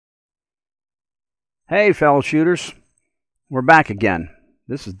Hey fellow shooters, we're back again.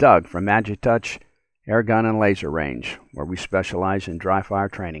 This is Doug from Magic Touch Air Gun and Laser Range, where we specialize in dry fire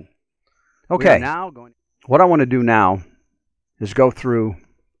training. Okay, what I want to do now is go through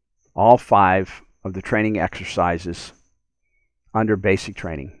all 5 of the training exercises under basic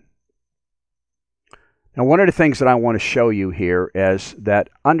training. Now, one of the things that I want to show you here is that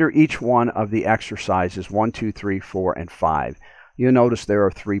under each one of the exercises, 1, 2, 3, 4, and 5, you'll notice there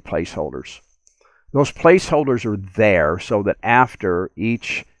are 3 placeholders. Those placeholders are there so that after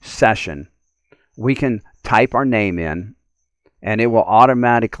each session, we can type our name in, and it will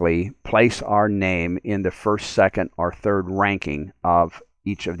automatically place our name in the first, second, or third ranking of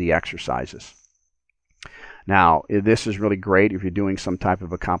each of the exercises. Now, this is really great if you're doing some type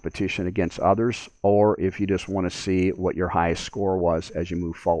of a competition against others, or if you just want to see what your highest score was as you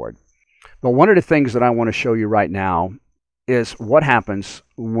move forward. But one of the things that I want to show you right now is what happens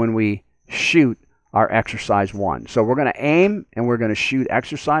when we shoot our exercise 1. So we're going to aim and we're going to shoot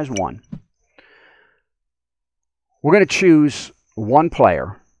exercise 1. We're going to choose one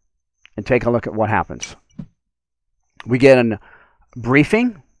player and take a look at what happens. We get a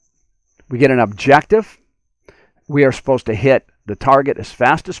briefing. We get an objective. We are supposed to hit the target as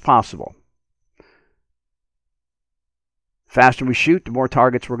fast as possible. The faster we shoot, the more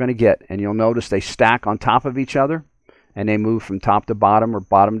targets we're going to get. And you'll notice they stack on top of each other and they move from top to bottom or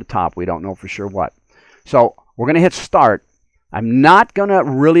bottom to top. We don't know for sure what. So we're going to hit start. I'm not going to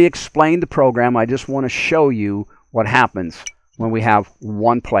really explain the program. I just want to show you what happens when we have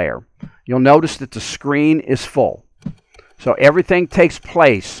one player. You'll notice that the screen is full. So everything takes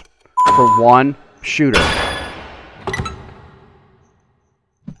place for one shooter.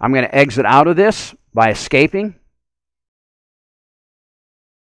 I'm going to exit out of this by escaping.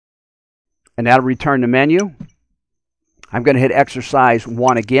 And that'll return the menu. I'm going to hit exercise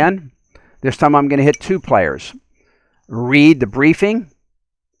 1 again. This time I'm going to hit 2 players. Read the briefing,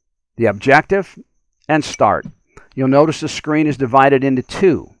 the objective, and start. You'll notice the screen is divided into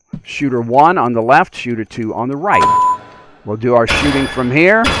 2. Shooter 1 on the left, shooter 2 on the right. We'll do our shooting from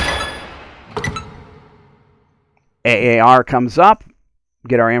here. AAR comes up.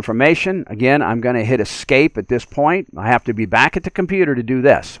 Get our information. Again, I'm going to hit escape at this point. I have to be back at the computer to do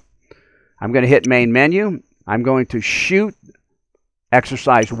this. I'm going to hit main menu. I'm going to shoot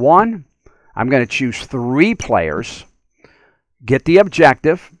exercise 1. I'm going to choose 3 players, get the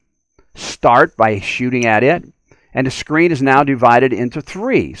objective, start by shooting at it, and the screen is now divided into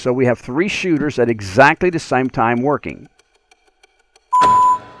 3. So we have 3 shooters at exactly the same time working.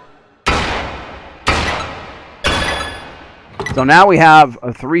 So now we have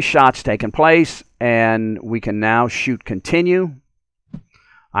 3 shots taking place, and we can now shoot continue.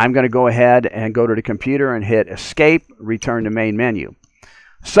 I'm going to go ahead and go to the computer and hit escape, return to main menu.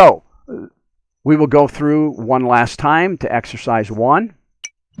 So we will go through one last time to exercise 1.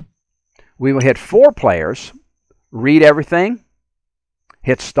 We will hit 4 players, read everything,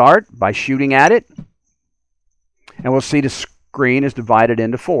 hit start by shooting at it, and we'll see the screen is divided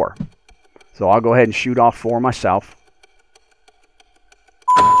into 4. So I'll go ahead and shoot off 4 myself.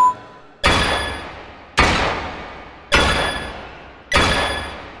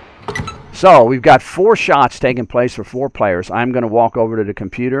 So we've got 4 shots taking place for 4 players. I'm going to walk over to the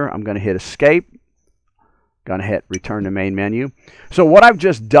computer. I'm going to hit escape. Going to hit return to main menu. So what I've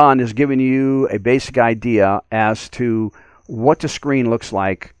just done is given you a basic idea as to what the screen looks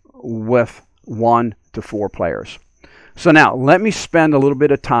like with 1 to 4 players. So now let me spend a little bit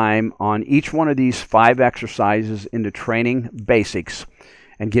of time on each one of these 5 exercises in the training basics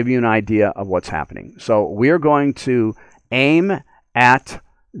and give you an idea of what's happening. So we are going to aim at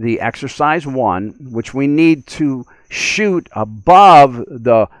the exercise 1, which we need to shoot above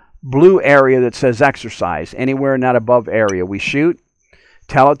the blue area that says exercise. Anywhere in that above area we shoot.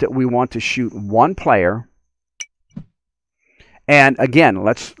 Tell it that we want to shoot 1 player. And again,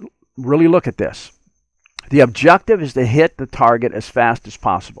 let's really look at this. The objective is to hit the target as fast as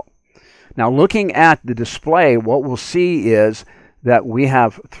possible. Now looking at the display, what we'll see is that we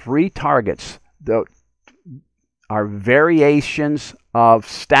have 3 targets that are variations of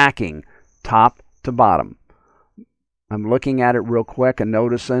stacking top to bottom. I'm looking at it real quick and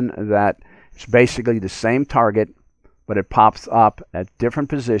noticing that it's basically the same target, but it pops up at different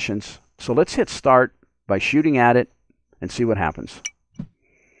positions. So let's hit start by shooting at it and see what happens.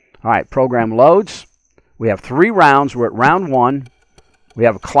 All right, program loads. We have 3 rounds. We're at round 1. We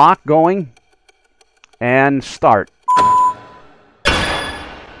have a clock going and start.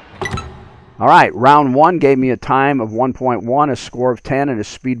 All right, round 1 gave me a time of 1.1, a score of 10, and a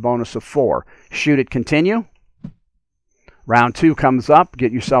speed bonus of 4. Shoot it, continue. Round 2 comes up.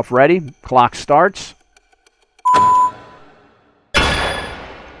 Get yourself ready. Clock starts.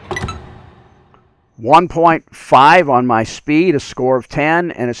 1.5 on my speed, a score of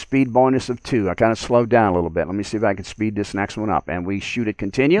 10, and a speed bonus of 2. I kind of slowed down a little bit. Let me see if I can speed this next one up. And we shoot it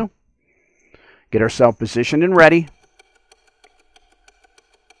continue. Get ourselves positioned and ready.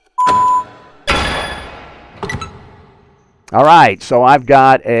 All right, so I've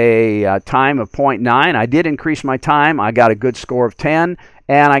got a time of 0.9. I did increase my time. I got a good score of 10,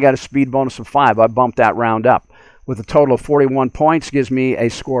 and I got a speed bonus of 5. I bumped that round up. With a total of 41 points, gives me a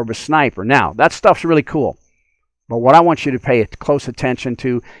score of a sniper. Now, that stuff's really cool. But what I want you to pay close attention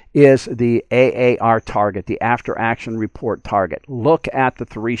to is the AAR target, the after action report target. Look at the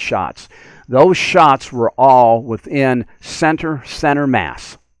 3 shots. Those shots were all within center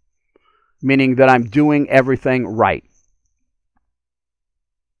mass, meaning that I'm doing everything right.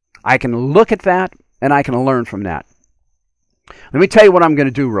 I can look at that, and I can learn from that. Let me tell you what I'm going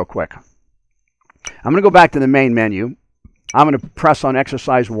to do real quick. I'm going to go back to the main menu. I'm going to press on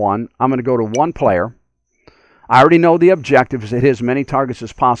exercise 1. I'm going to go to 1 player. I already know the objective is to hit as many targets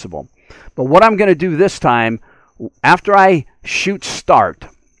as possible. But what I'm going to do this time, after I shoot start,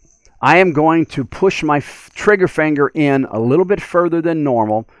 I am going to push my trigger finger in a little bit further than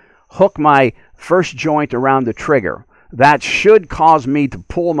normal, hook my first joint around the trigger. That should cause me to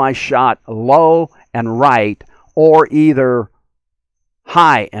pull my shot low and right, or either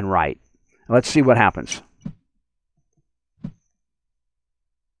high and right. Let's see what happens.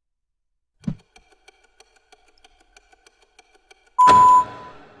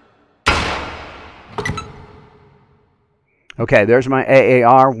 Okay, there's my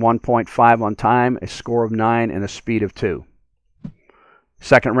AAR, 1.5 on time, a score of 9, and a speed of 2.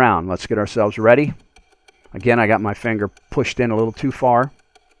 Second round, let's get ourselves ready. Again, I got my finger pushed in a little too far.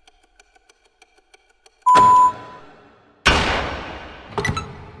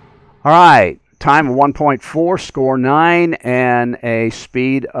 All right, time of 1.4, score 9, and a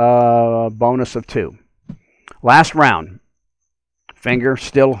speed bonus of 2. Last round. Finger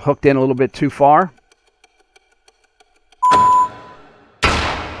still hooked in a little bit too far.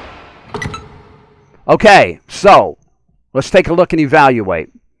 Okay, so let's take a look and evaluate.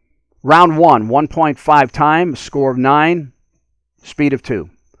 Round 1, 1.5 time, score of 9, speed of 2.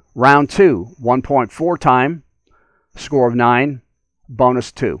 Round 2, 1.4 time, score of 9,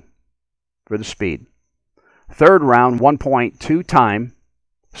 bonus 2 for the speed. Third round, 1.2 time,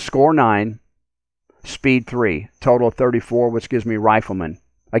 score 9, speed 3, total of 34, which gives me rifleman.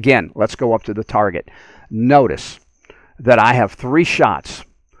 Again, let's go up to the target. Notice that I have 3 shots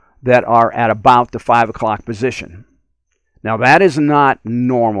that are at about the 5 o'clock position. Now, that is not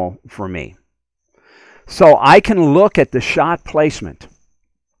normal for me. So I can look at the shot placement,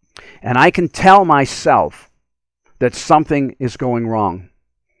 and I can tell myself that something is going wrong.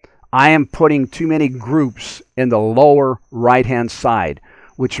 I am putting too many groups in the lower right-hand side,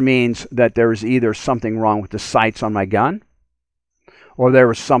 which means that there is either something wrong with the sights on my gun, or there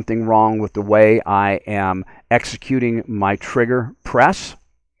is something wrong with the way I am executing my trigger press,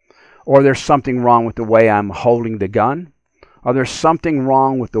 or there's something wrong with the way I'm holding the gun, or there's something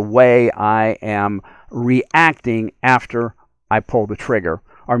wrong with the way I am reacting after I pull the trigger,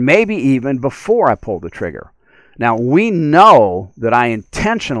 or maybe even before I pull the trigger. Now, we know that I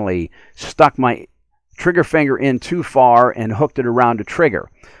intentionally stuck my trigger finger in too far and hooked it around the trigger.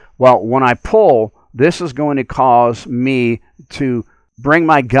 Well, when I pull, this is going to cause me to bring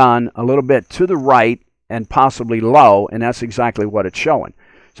my gun a little bit to the right and possibly low, and that's exactly what it's showing.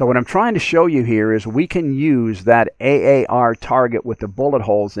 So what I'm trying to show you here is we can use that AAR target with the bullet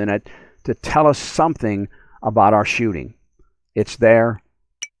holes in it to tell us something about our shooting. It's there.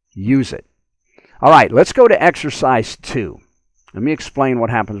 Use it. All right, let's go to exercise 2. Let me explain what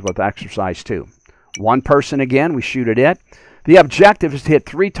happens with exercise 2. 1 person again, we shoot at it. The objective is to hit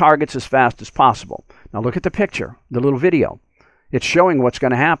 3 targets as fast as possible. Now look at the picture, the little video. It's showing what's going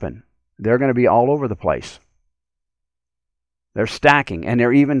to happen. They're going to be all over the place. They're stacking, and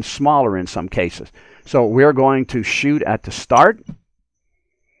they're even smaller in some cases. So we're going to shoot at the start.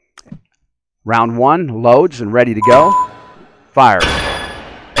 Round 1 loads and ready to go. Fire.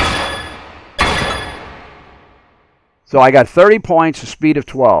 So I got 30 points, a speed of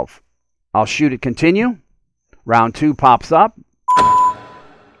 12. I'll shoot it continue. Round 2 pops up.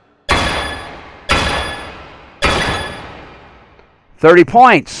 $30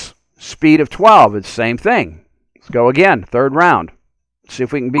 points, speed of 12. It's the same thing. Let's go again, third round. See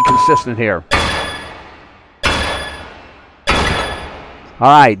if we can be consistent here. All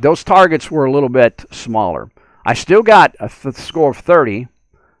right, those targets were a little bit smaller. I still got a score of 30.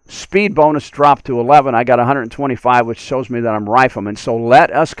 Speed bonus dropped to 11. I got 125, which shows me that I'm rifleman. So let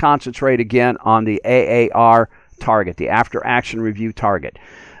us concentrate again on the AAR target, the after action review target.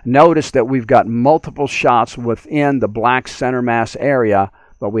 Notice that we've got multiple shots within the black center mass area,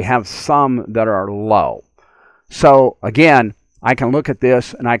 but we have some that are low. So again, I can look at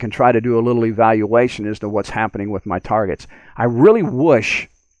this and I can try to do a little evaluation as to what's happening with my targets. I really wish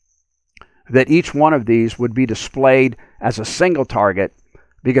that each one of these would be displayed as a single target,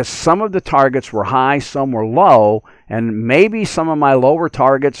 because some of the targets were high, some were low, and maybe some of my lower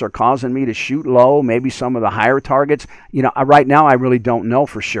targets are causing me to shoot low, maybe some of the higher targets. You know, right now I really don't know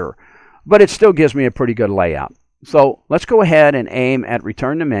for sure, but it still gives me a pretty good layout. So let's go ahead and aim at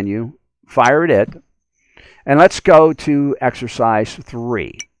return to menu, fire at it, and let's go to exercise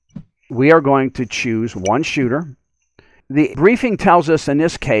 3. We are going to choose one shooter. The briefing tells us in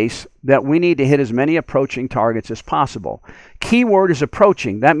this case that we need to hit as many approaching targets as possible. Keyword is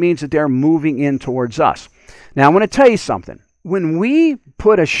approaching. That means that they're moving in towards us. Now I'm going to tell you something. When we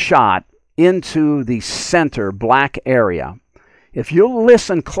put a shot into the center black area, if you'll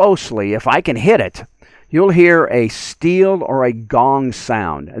listen closely, if I can hit it, you'll hear a steel or a gong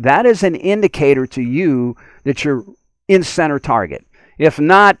sound. That is an indicator to you that you're in center target. If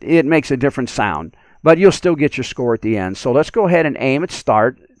not, it makes a different sound, but you'll still get your score at the end. So let's go ahead and aim at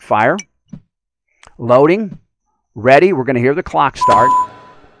start, fire, loading, ready. We're going to hear the clock start.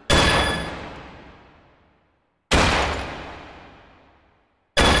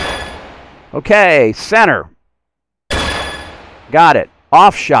 Okay, center. Got it.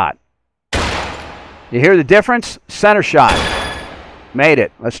 Off shot. You hear the difference? Center shot. Made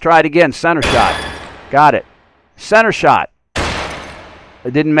it. Let's try it again. Center shot. Got it. Center shot.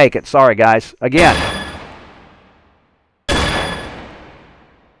 It didn't make it. Sorry, guys. Again.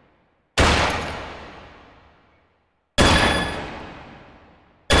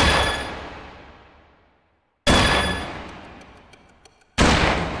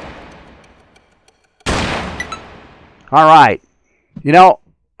 All right. You know,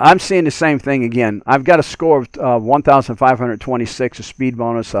 I'm seeing the same thing again. I've got a score of 1,526, a speed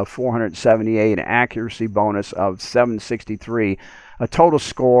bonus of 478, an accuracy bonus of 763, a total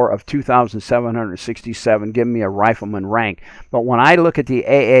score of 2,767, giving me a rifleman rank. But when I look at the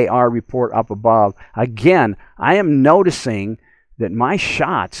AAR report up above, again, I am noticing that my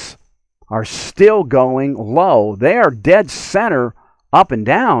shots are still going low. They are dead center up and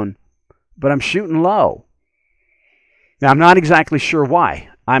down, but I'm shooting low. Now, I'm not exactly sure why.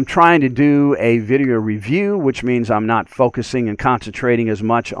 I'm trying to do a video review, which means I'm not focusing and concentrating as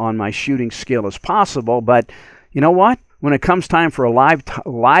much on my shooting skill as possible. But you know what? When it comes time for a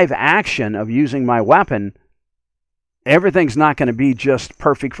live action of using my weapon, everything's not going to be just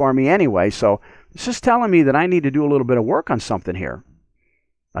perfect for me anyway. So it's just telling me that I need to do a little bit of work on something here.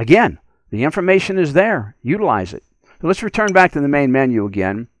 Again, the information is there. Utilize it. So let's return back to the main menu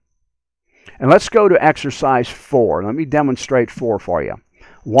again. And let's go to exercise 4. Let me demonstrate 4 for you.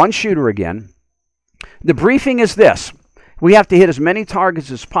 One shooter again. The briefing is this. We have to hit as many targets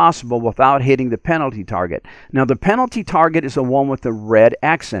as possible without hitting the penalty target. Now, the penalty target is the one with the red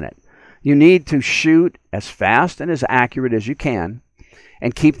X in it. You need to shoot as fast and as accurate as you can.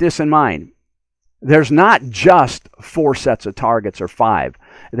 And keep this in mind. There's not just 4 sets of targets or 5.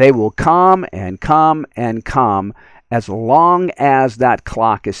 They will come and come and come as long as that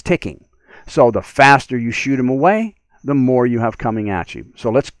clock is ticking. So the faster you shoot them away, the more you have coming at you.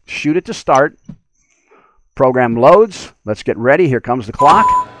 So let's shoot it to start. Program loads. Let's get ready. Here comes the clock.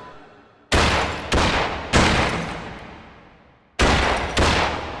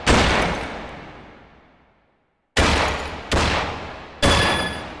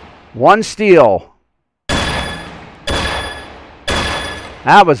 One steal.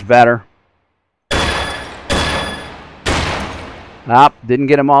 That was better. Didn't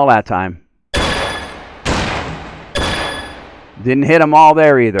get them all that time. Didn't hit them all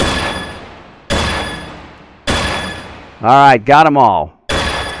there either. All right, got them all.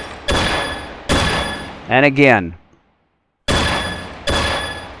 And again.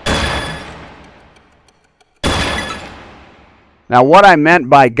 Now, what I meant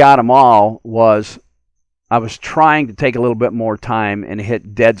by got them all was I was trying to take a little bit more time and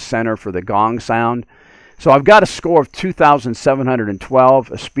hit dead center for the gong sound. So I've got a score of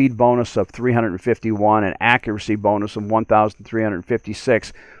 2,712, a speed bonus of 351, an accuracy bonus of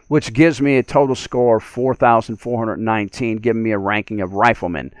 1,356, which gives me a total score of 4,419, giving me a ranking of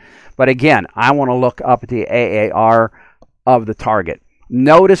rifleman. But again, I want to look up at the AAR of the target.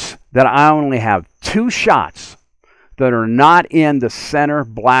 Notice that I only have 2 shots that are not in the center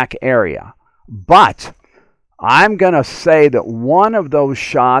black area. But I'm going to say that one of those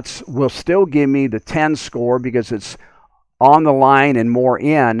shots will still give me the 10 score because it's on the line and more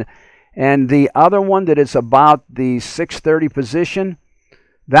in. And the other one that is about the 630 position,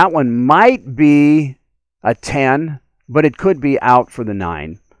 That one might be a 10, but it could be out for the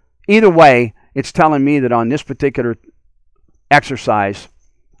 9. Either way, it's telling me that on this particular exercise,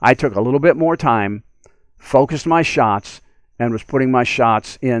 I took a little bit more time, focused my shots, and was putting my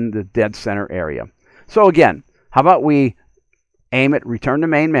shots in the dead center area. So again, how about we aim it, return to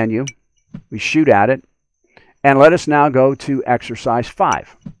main menu, we shoot at it, and let us now go to exercise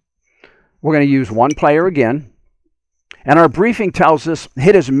 5. We're going to use one player again, and our briefing tells us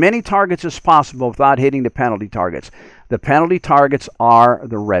hit as many targets as possible without hitting the penalty targets. The penalty targets are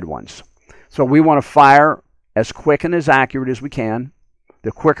the red ones. So we want to fire as quick and as accurate as we can.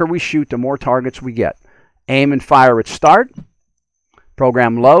 The quicker we shoot, the more targets we get. Aim and fire at start.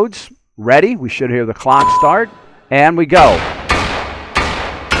 Program loads. Ready. We should hear the clock start. And we go.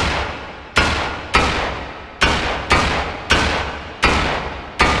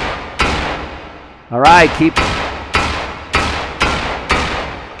 All right, keep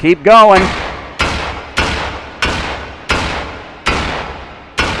going.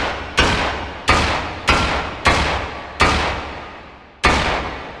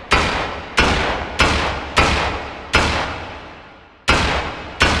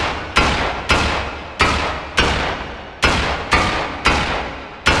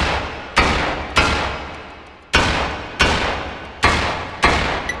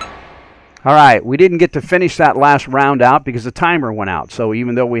 All right, we didn't get to finish that last round out because the timer went out. So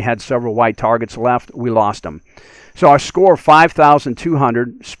even though we had several white targets left, we lost them. So our score,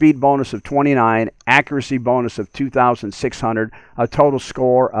 5,200, speed bonus of 29, accuracy bonus of 2,600, a total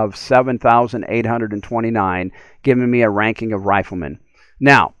score of 7,829, giving me a ranking of rifleman.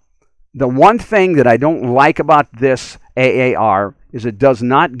 Now, the one thing that I don't like about this AAR is it does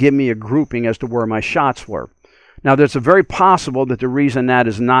not give me a grouping as to where my shots were. Now, there's a very possible that the reason that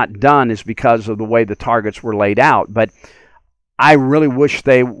is not done is because of the way the targets were laid out, but I really wish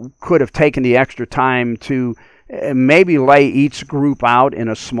they could have taken the extra time to maybe lay each group out in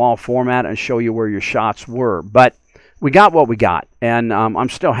a small format and show you where your shots were. But we got what we got, and I'm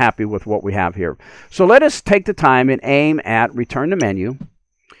still happy with what we have here. So let us take the time and aim at return to menu,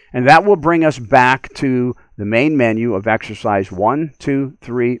 and that will bring us back to the main menu of exercise 1, 2,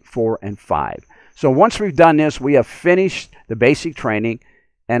 3, 4, and 5. So once we've done this, we have finished the basic training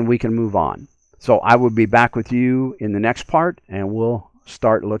and we can move on. So I will be back with you in the next part and we'll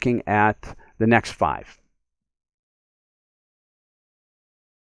start looking at the next 5.